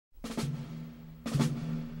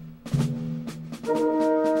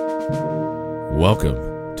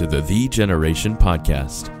Welcome to the Generation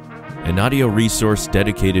Podcast, an audio resource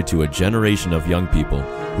dedicated to a generation of young people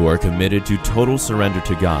who are committed to total surrender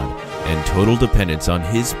to God and total dependence on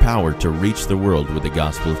His power to reach the world with the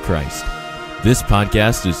gospel of Christ. This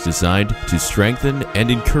podcast is designed to strengthen and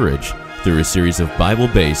encourage through a series of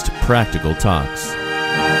Bible-based practical talks.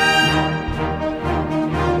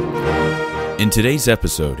 In today's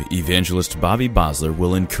episode, Evangelist Bobby Bosler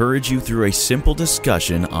will encourage you through a simple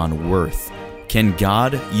discussion on worth. Can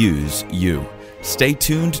God use you? Stay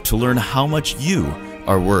tuned to learn how much you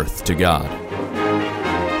are worth to God.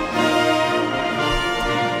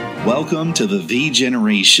 Welcome to the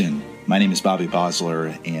Generation. My name is Bobby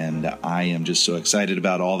Bosler, and I am just so excited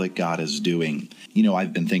about all that God is doing. You know,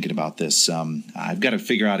 I've been thinking about this. I've got to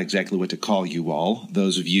figure out exactly what to call you all,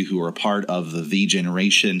 those of you who are a part of the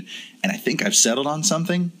Generation, and I think I've settled on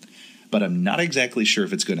something, but I'm not exactly sure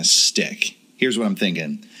if it's going to stick. Here's what I'm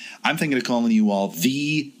thinking. I'm thinking of calling you all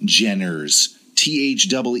the Jenners,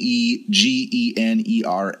 TheGeners.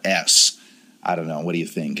 I don't know. What do you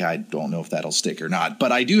think? I don't know if that'll stick or not.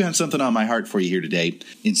 But I do have something on my heart for you here today.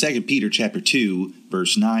 In 2 Peter chapter 2,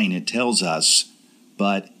 verse 9, it tells us,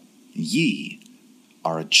 "But ye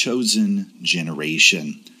are a chosen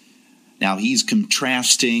generation." Now, he's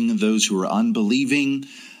contrasting those who are unbelieving,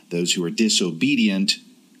 those who are disobedient,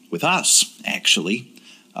 with us, actually.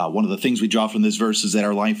 One of the things we draw from this verse is that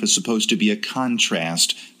our life is supposed to be a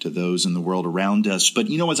contrast to those in the world around us. But,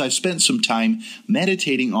 you know, as I've spent some time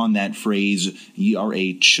meditating on that phrase, ye are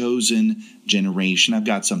a chosen generation, I've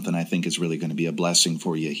got something I think is really going to be a blessing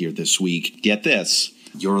for you here this week. Get this.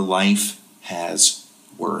 Your life has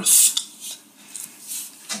worth.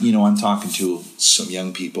 You know, I'm talking to some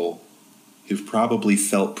young people who've probably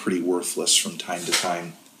felt pretty worthless from time to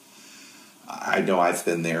time. I know I've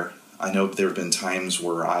been there. I know there have been times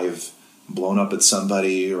where I've blown up at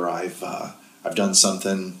somebody, or I've done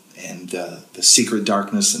something, and the secret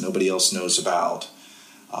darkness that nobody else knows about.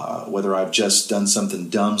 Whether I've just done something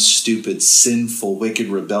dumb, stupid, sinful, wicked,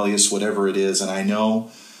 rebellious, whatever it is, and I know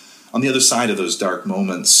on the other side of those dark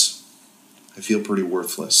moments, I feel pretty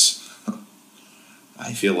worthless.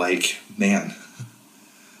 I feel like, man,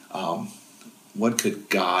 what could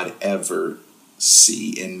God ever see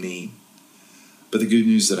in me? But the good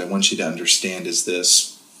news that I want you to understand is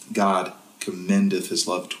this: God commendeth His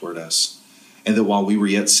love toward us, and that while we were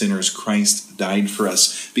yet sinners, Christ died for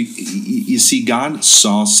us. You see, God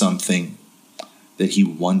saw something that He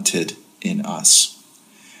wanted in us.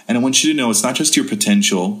 And I want you to know it's not just your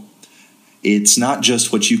potential. It's not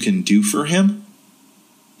just what you can do for Him.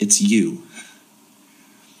 It's you.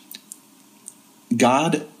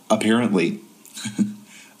 God apparently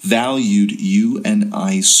valued you and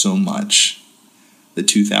I so much that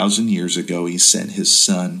 2,000 years ago He sent His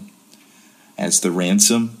Son as the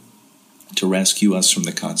ransom to rescue us from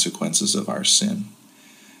the consequences of our sin.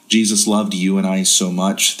 Jesus loved you and I so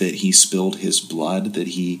much that He spilled His blood, that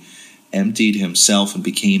He emptied Himself and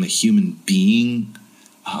became a human being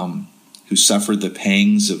who suffered the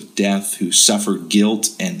pangs of death, who suffered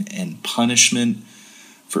guilt and punishment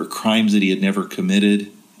for crimes that He had never committed,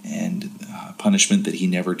 and punishment that He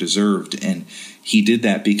never deserved. And He did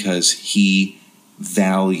that because He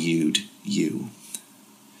valued you.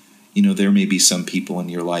 You know, there may be some people in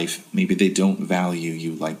your life, maybe they don't value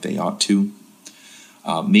you like they ought to.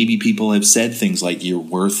 Maybe people have said things like you're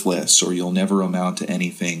worthless or you'll never amount to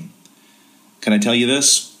anything. Can I tell you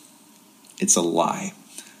this? It's a lie.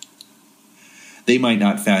 They might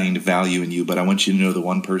not find value in you, but I want you to know the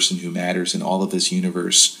one person who matters in all of this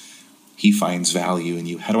universe, He finds value in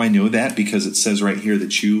you. How do I know that? Because it says right here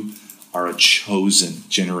that you are a chosen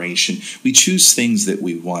generation. We choose things that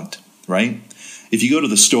we want, right? If you go to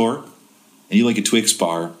the store and you like a Twix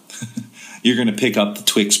bar, you're going to pick up the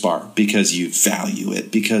Twix bar because you value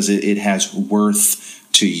it, because it has worth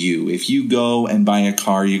to you. If you go and buy a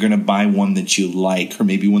car, you're going to buy one that you like, or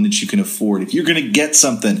maybe one that you can afford. If you're going to get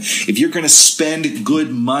something, if you're going to spend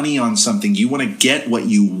good money on something, you want to get what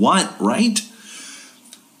you want, right?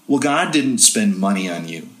 Well, God didn't spend money on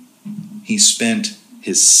you. He spent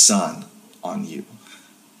His Son on you.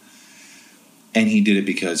 And He did it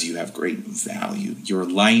because you have great value. Your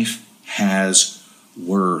life has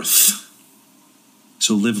worth.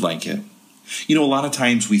 So live like it. You know, a lot of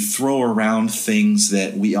times we throw around things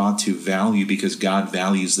that we ought to value because God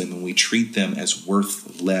values them, and we treat them as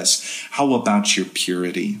worthless. How about your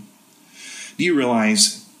purity? Do you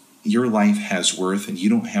realize your life has worth, and you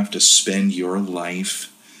don't have to spend your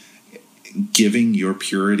life giving your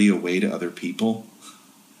purity away to other people?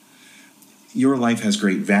 Your life has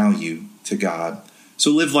great value to God.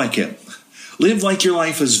 So live like it. Live like your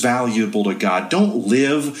life is valuable to God. Don't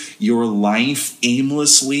live your life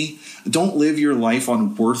aimlessly. Don't live your life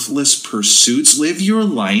on worthless pursuits. Live your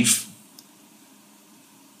life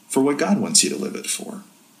for what God wants you to live it for.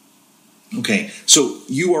 Okay, so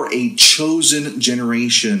you are a chosen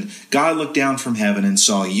generation. God looked down from heaven and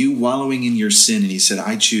saw you wallowing in your sin, and he said,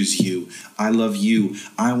 I choose you. I love you.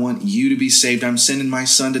 I want you to be saved. I'm sending my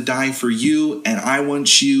son to die for you, and I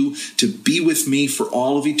want you to be with me for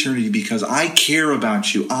all of eternity because I care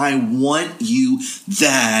about you. I want you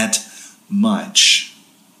that much.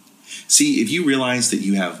 See, if you realize that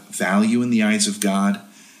you have value in the eyes of God,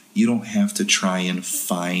 you don't have to try and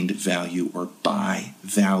find value or buy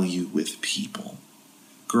value with people.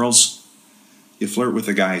 Girls, you flirt with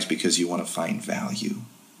the guys because you want to find value.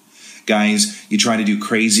 Guys, you try to do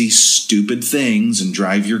crazy, stupid things and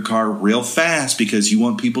drive your car real fast because you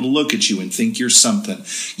want people to look at you and think you're something.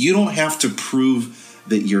 You don't have to prove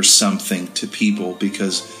that you're something to people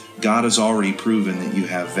because God has already proven that you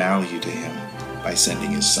have value to him by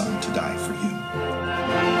sending his son to die for you.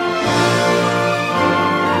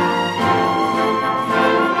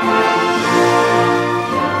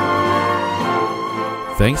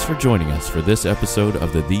 Thanks for joining us for this episode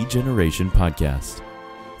of the Generation Podcast.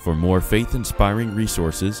 For more faith-inspiring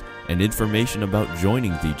resources and information about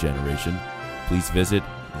joining The Generation, please visit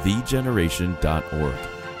thegeneration.org.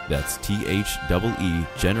 That's THEE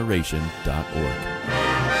generation.org.